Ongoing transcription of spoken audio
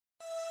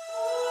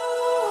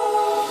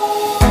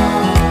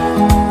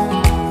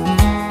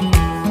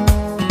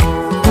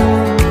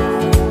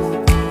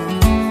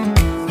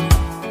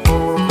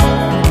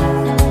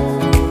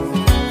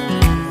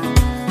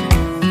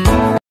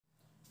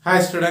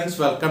students,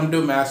 welcome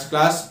to maths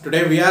class.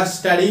 Today we are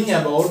studying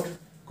about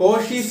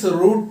Cauchy's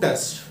root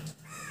test.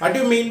 What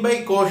do you mean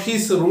by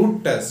Cauchy's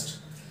root test?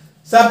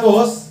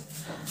 Suppose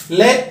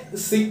let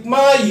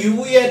sigma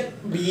un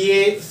be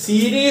a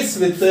series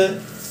with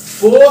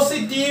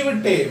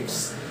positive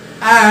terms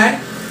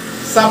and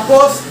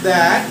suppose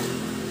that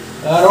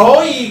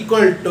rho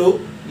equal to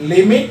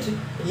limit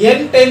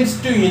n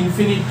tends to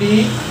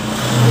infinity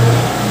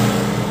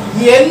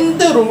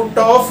nth root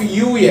of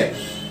un.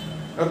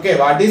 Okay,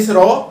 what is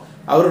rho?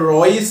 Our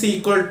rho is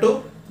equal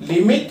to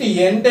limit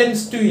n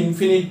tends to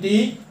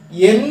infinity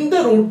nth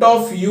root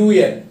of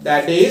un,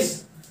 that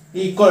is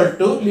equal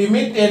to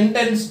limit n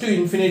tends to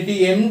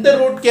infinity nth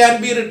root can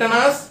be written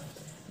as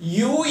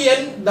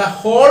un the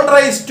whole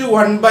raised to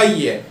 1 by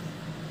n.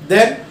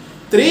 Then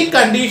three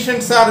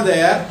conditions are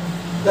there.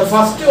 The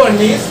first one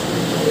is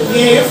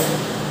if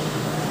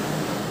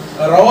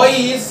rho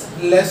is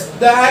less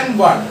than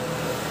 1.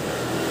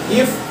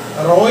 If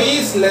rho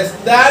is less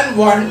than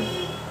 1,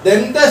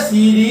 then the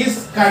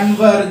series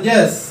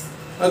converges.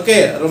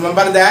 Okay,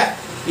 remember that.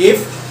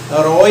 If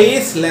rho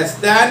is less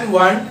than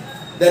 1,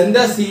 then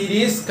the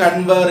series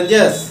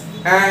converges.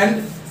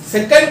 And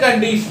second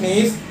condition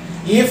is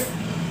if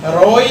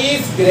rho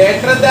is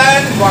greater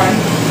than 1,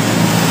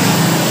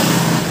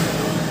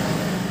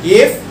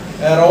 if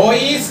rho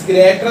is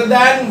greater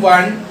than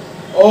 1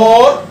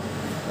 or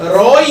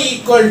rho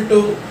equal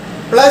to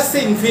plus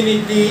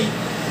infinity,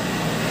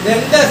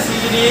 then the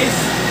series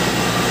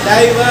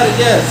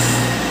diverges.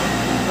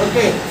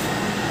 Okay,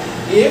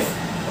 if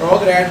rho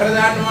greater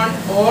than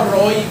 1 or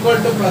rho equal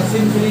to plus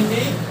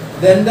infinity,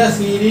 then the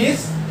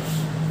series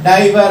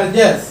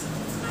diverges.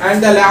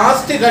 And the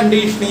last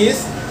condition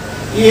is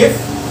if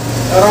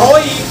rho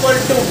equal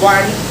to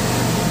 1,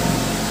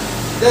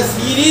 the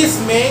series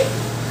may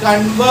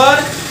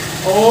converge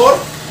or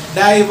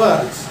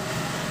diverge.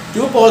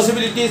 Two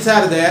possibilities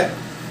are there.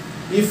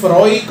 If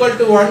rho equal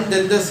to 1,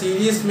 then the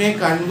series may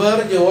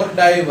converge or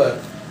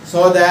diverge.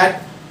 So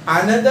that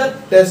another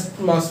test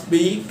must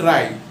be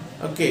tried.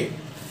 Okay,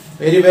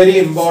 very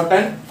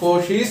important.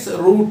 Cauchy's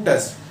root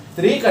test.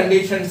 Three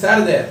conditions are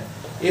there.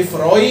 If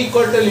rho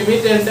equal to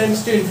limit n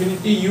tends to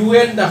infinity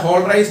un the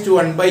whole raised to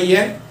 1 by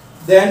n,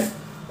 then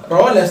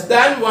rho less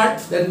than 1,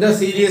 then the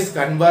series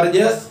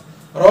converges.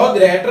 Rho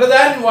greater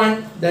than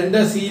 1, then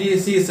the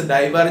series is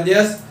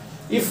diverges.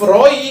 If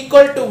rho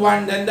equal to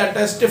 1, then the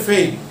test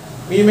fail.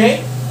 We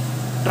may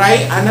try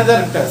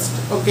another test.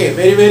 Okay,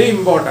 very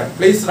important.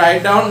 Please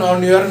write down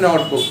on your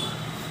notebook.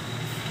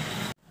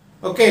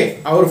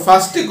 Okay, our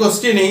first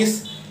question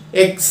is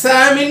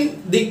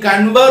examine the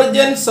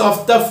convergence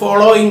of the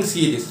following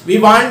series. We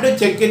want to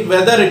check it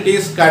whether it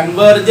is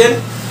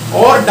convergent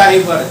or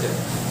divergent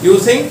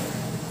using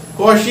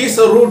Cauchy's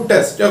root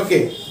test.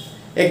 Okay,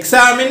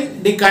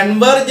 examine the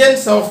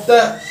convergence of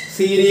the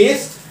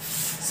series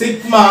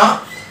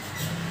sigma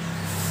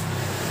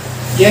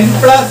n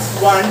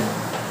plus 1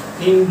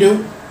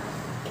 into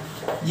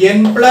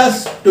n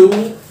plus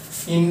 2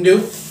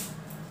 into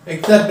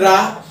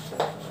etc.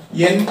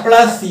 n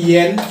plus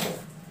n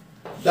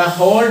the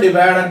whole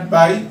divided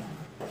by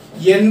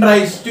n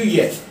raised to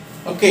n.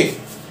 Okay,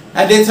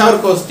 that is our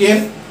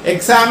question.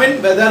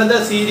 Examine whether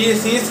the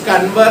series is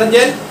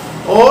convergent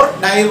or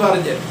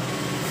divergent.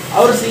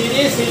 Our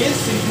series is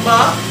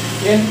sigma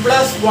n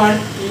plus 1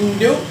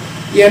 into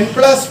n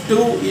plus 2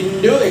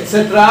 into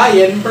etc.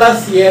 n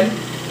plus n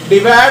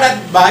divided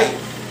by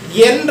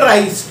n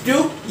raised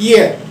to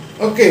n.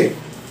 Okay,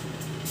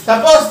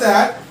 suppose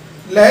that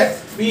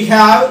we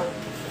have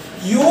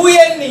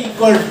un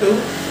equal to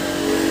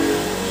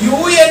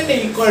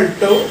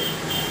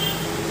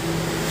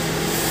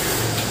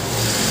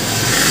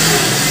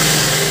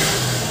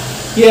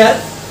here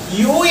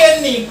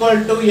un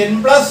equal to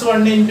n plus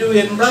 1 into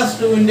n plus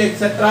 2 into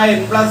etc.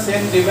 n plus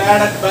n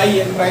divided by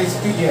n raised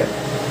to n.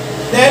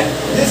 Then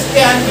this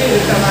can be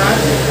written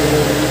as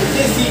which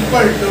is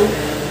equal to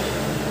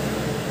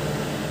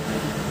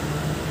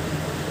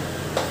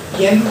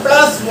n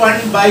plus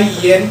 1 by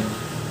n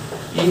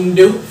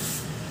into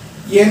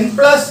n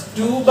plus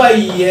 2 by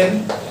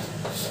n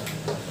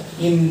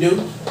into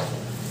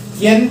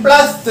n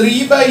plus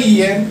 3 by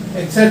n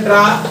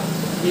etc.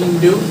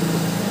 into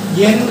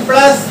n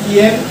plus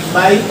n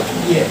by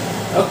n.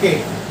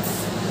 Okay,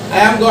 I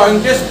am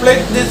going to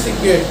split this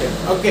equation.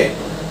 Okay,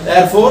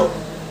 therefore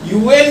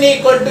un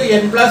equal to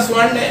n plus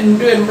 1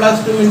 into n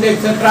plus 2 into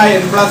etc.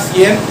 n plus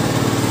n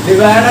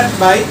divided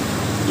by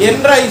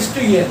n raised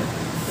to n,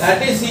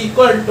 that is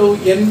equal to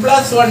n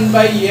plus 1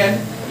 by n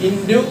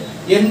into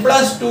n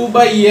plus 2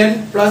 by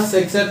n plus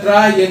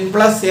etc. n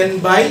plus n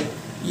by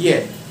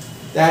n,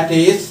 that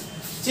is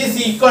which is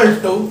equal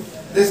to,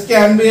 this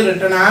can be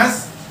written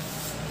as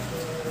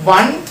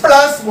 1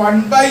 plus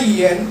 1 by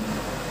n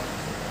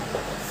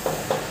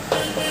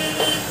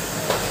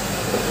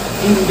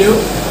into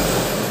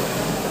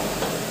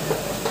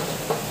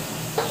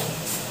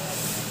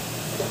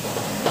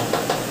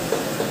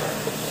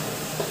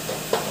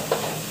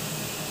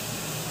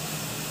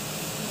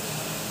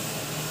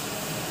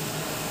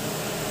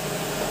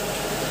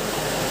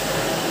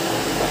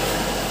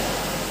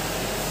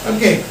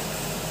Okay.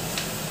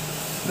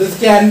 This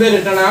can be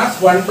written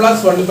as 1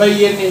 plus 1 by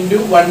n into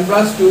 1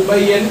 plus 2 by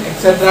n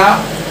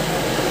etc.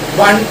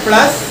 1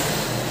 plus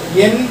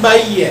n by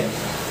n.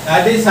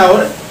 That is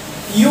our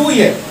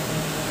un.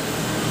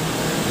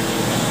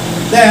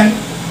 Then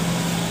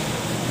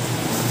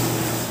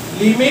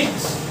limit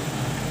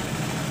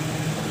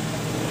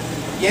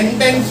n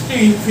tends to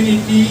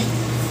infinity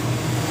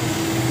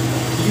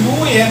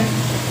un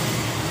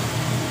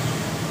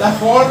the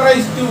whole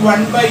raised to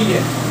 1 by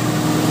n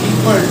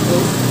equal to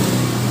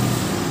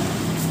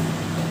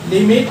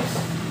limit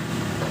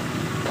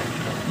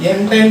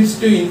n tends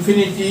to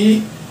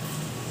infinity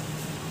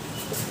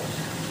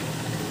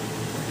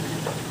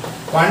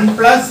 1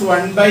 plus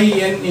 1 by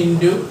n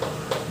into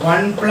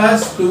 1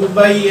 plus 2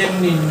 by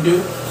n into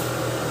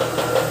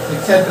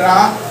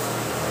etc.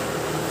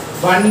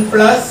 1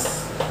 plus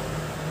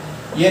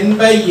n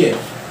by n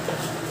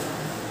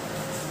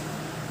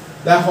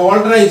the whole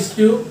raised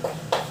to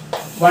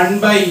 1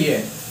 by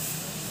n.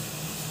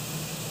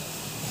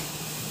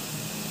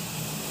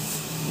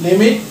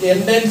 Limit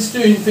n tends to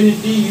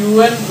infinity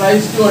un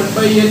raised to 1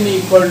 by n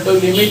equal to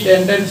limit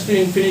n tends to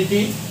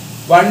infinity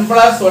 1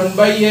 plus 1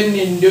 by n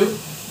into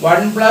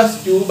 1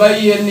 plus 2 by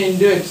n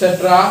into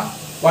etc.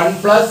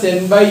 1 plus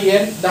n by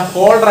n the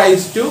whole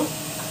raised to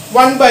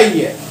 1 by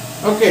n.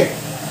 Okay.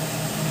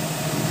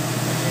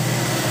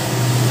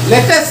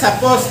 Let us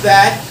suppose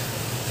that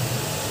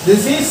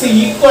this is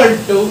equal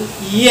to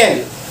L.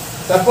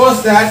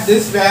 Suppose that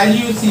this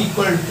value is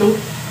equal to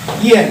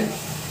L.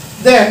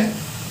 Then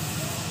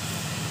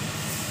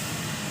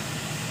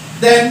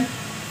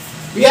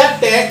we are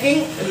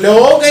taking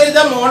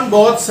logarithm on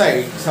both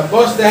sides.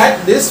 Suppose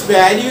that this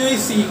value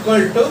is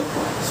equal to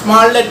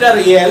small letter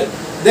L.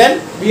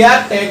 Then we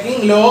are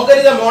taking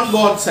logarithm on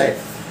both sides.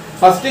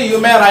 First you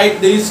may write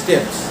these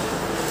steps.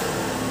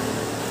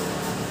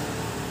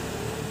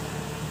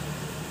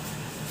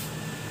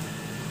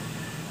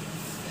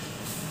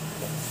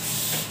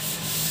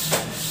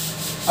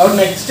 Our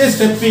next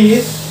step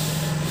is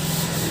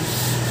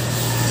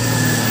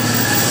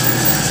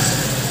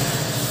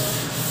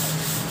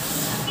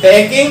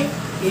taking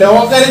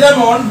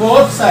logarithm on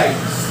both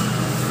sides.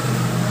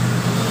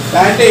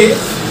 That is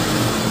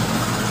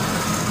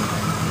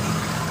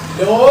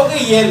log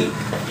L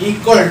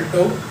equal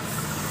to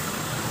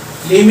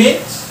limit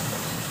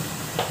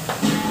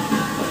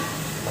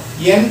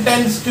n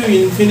tends to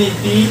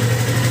infinity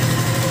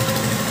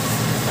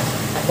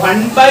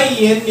 1 by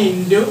n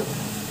into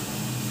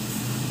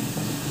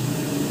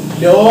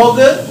log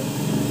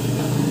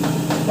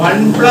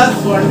 1 plus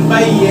 1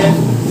 by n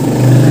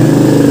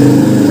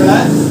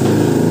plus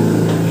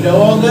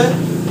log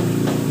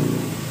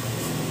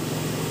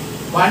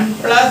 1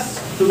 plus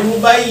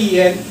 2 by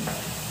n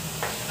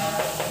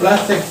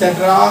plus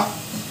etc.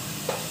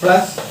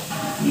 plus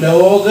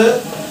log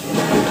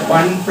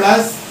 1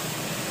 plus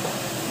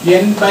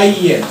n by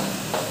n.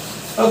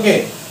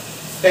 Okay,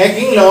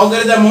 taking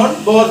logarithm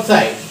on both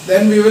sides,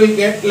 then we will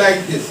get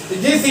like this,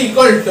 which is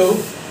equal to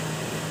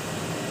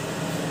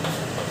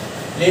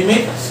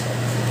limit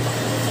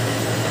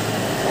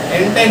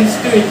n tends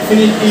to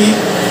infinity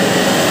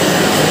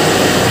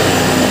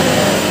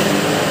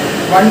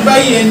 1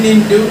 by n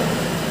into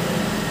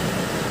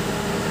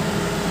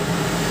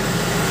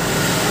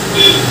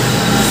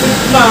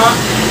sigma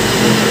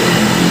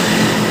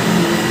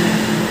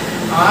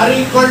r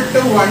equal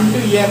to 1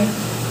 to n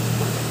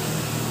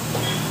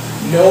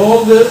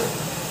log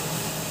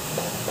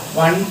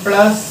 1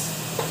 plus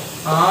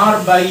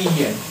r by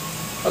n.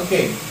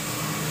 Okay.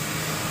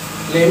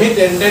 Limit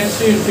n tends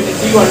to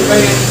infinity 1 by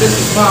n to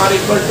sigma r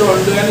equal to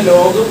 1 to n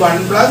log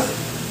 1 plus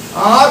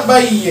r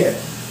by n.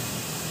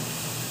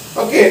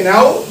 Okay,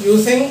 now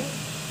using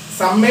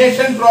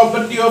summation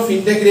property of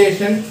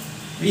integration,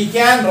 we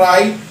can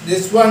write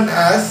this one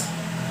as,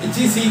 which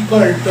is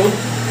equal to,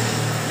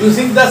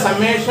 using the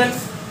summation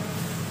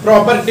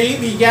property,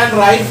 we can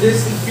write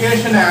this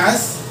equation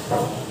as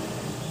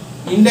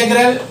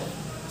integral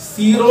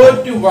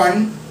 0 to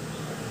 1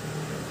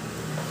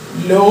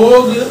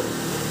 log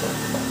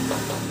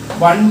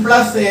 1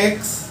 plus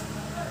x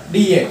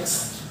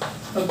dx.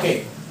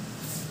 Okay,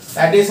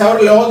 that is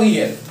our log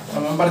L.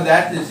 Remember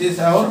that this is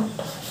our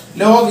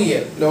log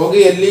L. Log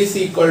L is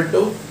equal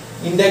to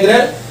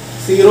integral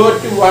 0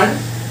 to 1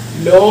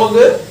 log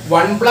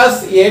 1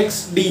 plus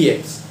x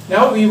dx.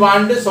 Now we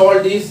want to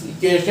solve this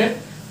equation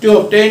to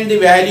obtain the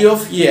value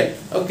of L.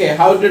 Okay,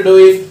 how to do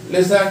it?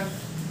 Listen.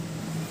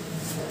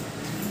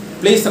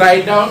 Please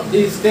write down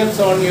these steps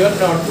on your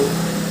notebook.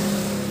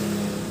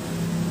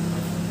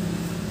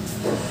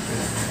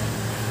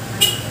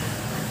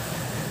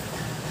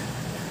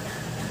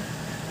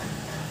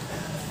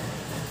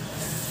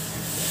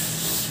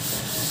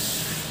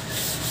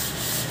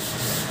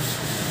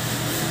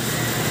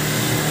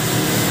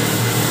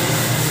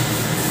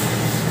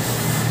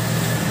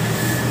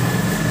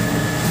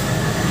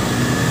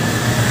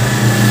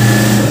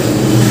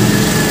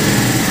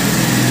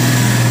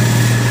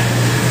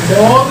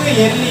 Log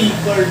L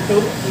equal to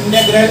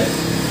integral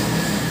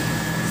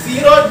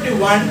 0 to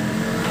 1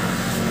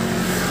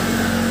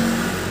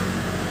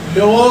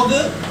 log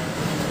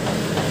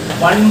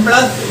 1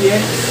 plus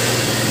x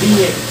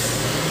dx,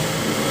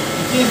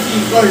 which is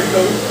equal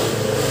to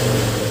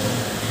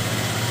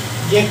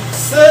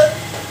x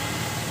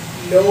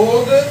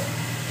log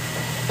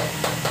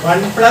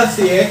 1 plus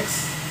x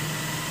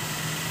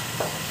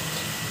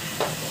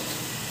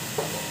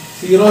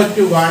 0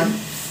 to 1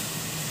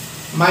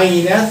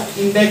 minus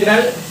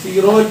integral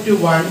 0 to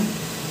 1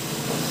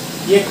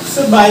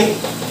 x by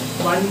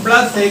 1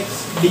 plus x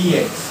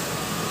dx.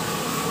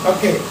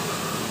 Okay,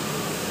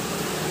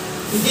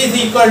 it is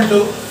equal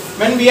to,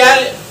 when we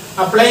are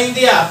applying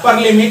the upper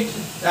limit,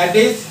 that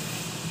is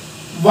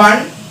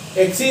 1,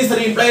 x is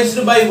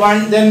replaced by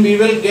 1, then we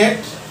will get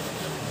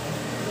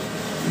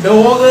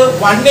log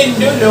 1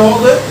 into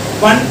log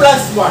 1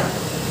 plus 1,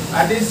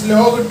 that is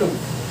log 2,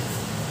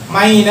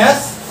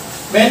 minus,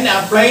 when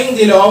applying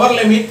the lower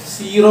limit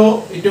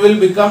 0, it will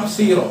become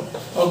 0.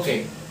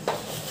 Okay,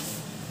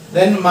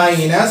 then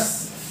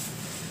minus,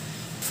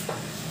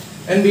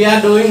 when we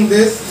are doing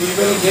this, we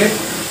will get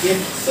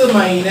x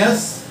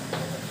minus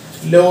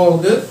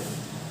log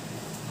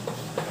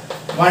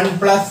 1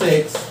 plus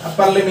x,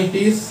 upper limit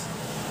is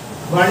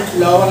 1,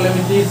 lower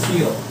limit is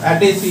 0,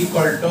 that is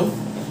equal to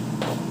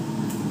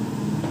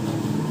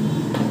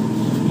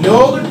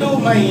log 2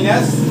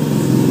 minus,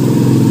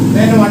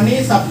 when one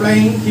is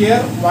applying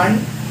here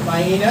 1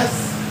 minus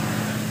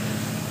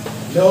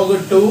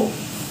log 2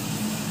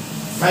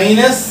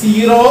 minus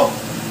 0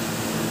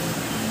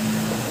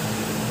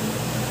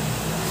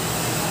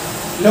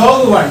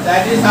 log 1,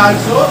 that is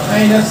also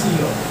minus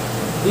 0.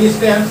 These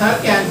terms are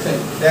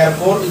cancelled.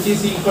 Therefore, which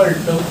is equal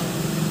to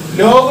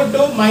log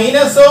 2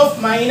 minus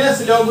of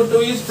minus log 2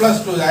 is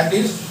plus 2, that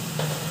is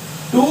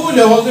 2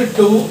 log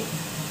 2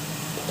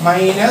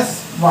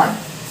 minus 1.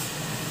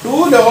 2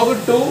 log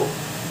 2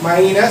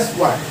 minus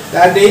 1,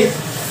 that is,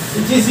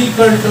 which is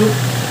equal to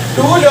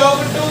 2 log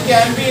 2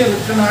 can be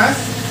written as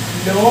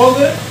log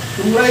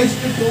 2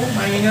 raised to 2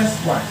 minus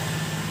 1,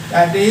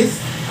 that is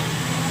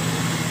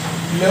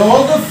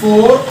log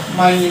 4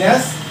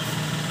 minus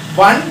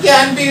 1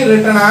 can be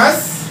written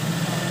as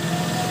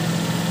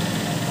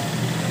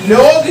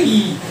log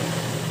e,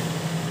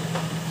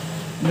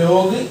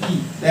 log e.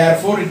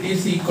 Therefore, it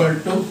is equal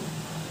to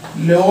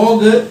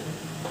log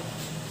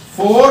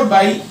 4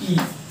 by e.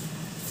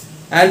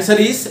 Answer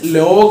is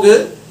log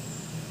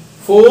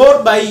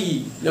 4 by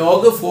e.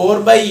 Log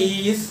 4 by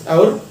e is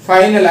our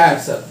final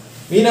answer.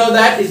 We know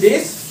that it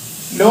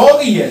is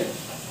log L.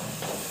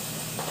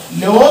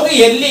 Log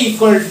L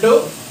equal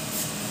to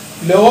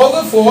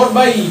log 4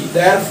 by e.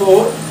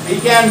 Therefore, we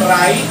can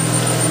write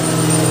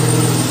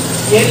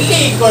L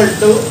equal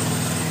to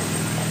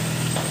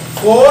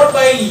 4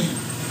 by e.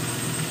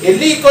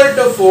 L equal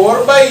to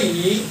 4 by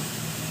e,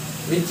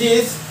 which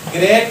is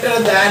greater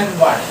than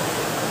 1.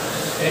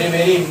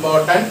 Very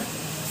important.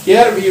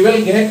 Here we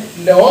will get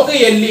log L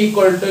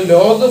equal to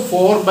log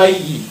 4 by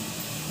e.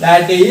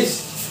 That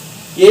is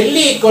L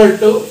equal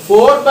to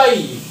 4 by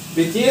e,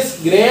 which is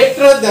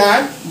greater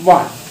than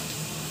 1.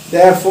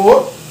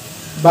 Therefore,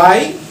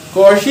 by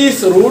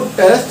Cauchy's root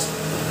test,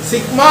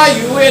 sigma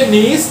un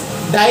is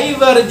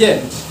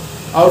divergent.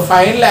 Our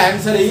final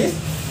answer is,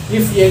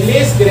 if L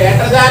is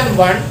greater than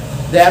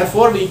 1,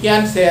 therefore we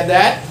can say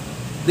that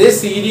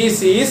this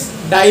series is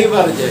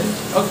divergent.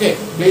 Okay,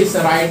 please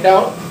write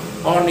down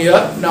on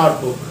your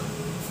notebook.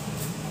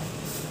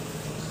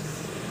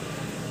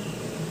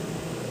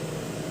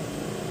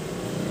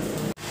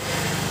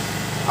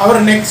 Our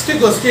next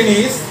question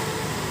is,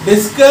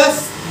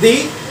 discuss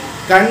the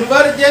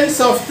convergence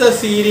of the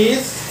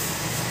series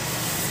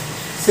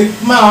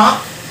sigma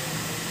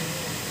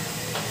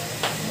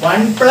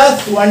 1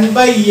 plus 1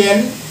 by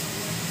n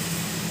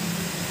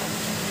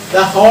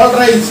the whole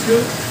raised to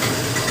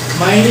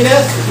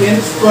minus n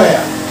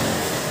square.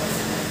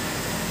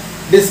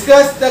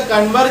 Discuss the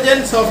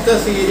convergence of the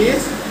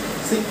series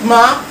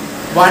sigma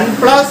 1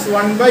 plus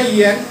 1 by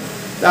n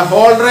the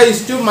whole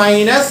raised to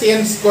minus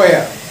n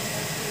square.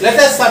 Let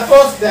us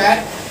suppose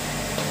that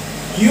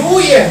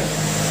un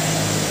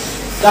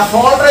the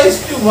whole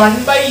raised to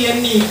 1 by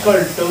n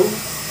equal to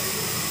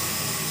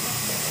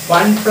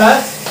 1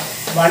 plus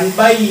 1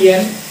 by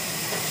n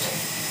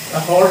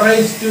the whole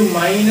raised to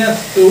minus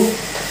 2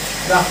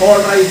 the whole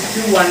raised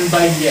to 1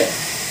 by n.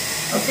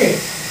 Okay,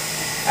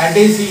 that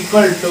is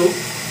equal to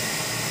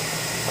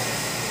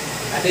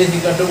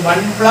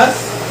 1 plus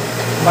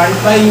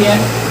 1 by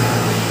n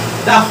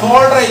the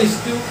whole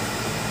raised to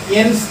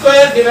n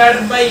square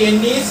divided by n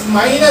is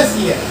minus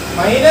n.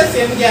 Minus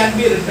n can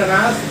be written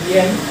as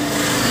n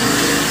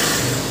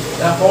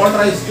the whole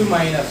raised to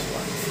minus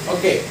 1.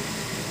 Okay,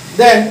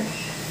 then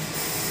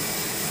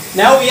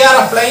now we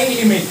are applying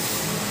limit.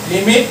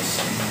 Limit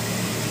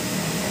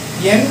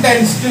n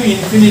tends to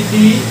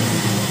infinity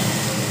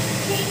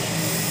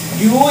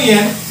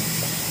un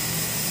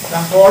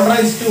the whole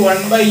raised to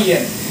 1 by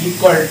n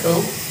equal to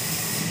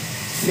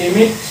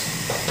limit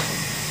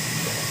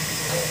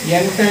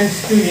n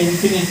tends to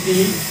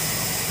infinity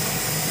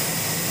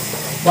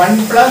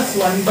 1 plus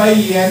 1 by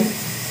n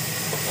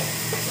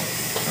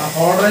the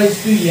whole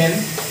raised to n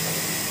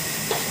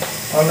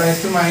all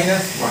raised to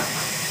minus 1.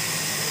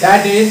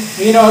 That is,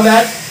 we know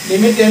that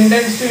limit n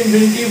tends to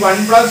infinity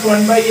 1 plus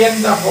 1 by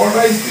n the whole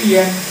raised to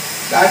n,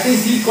 that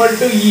is equal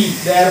to e.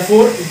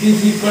 Therefore, it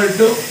is equal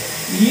to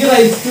e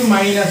raised to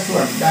minus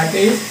 1. That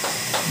is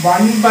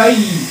 1 by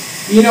e.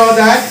 We know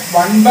that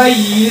 1 by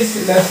e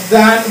is less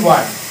than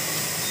 1.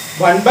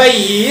 1 by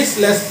e is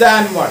less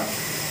than 1.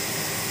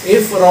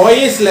 If rho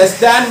is less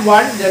than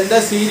 1, then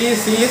the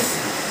series is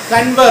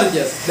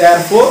converges.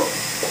 Therefore,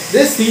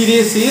 this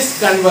series is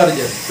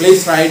converges.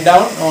 Please write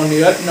down on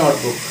your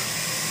notebook.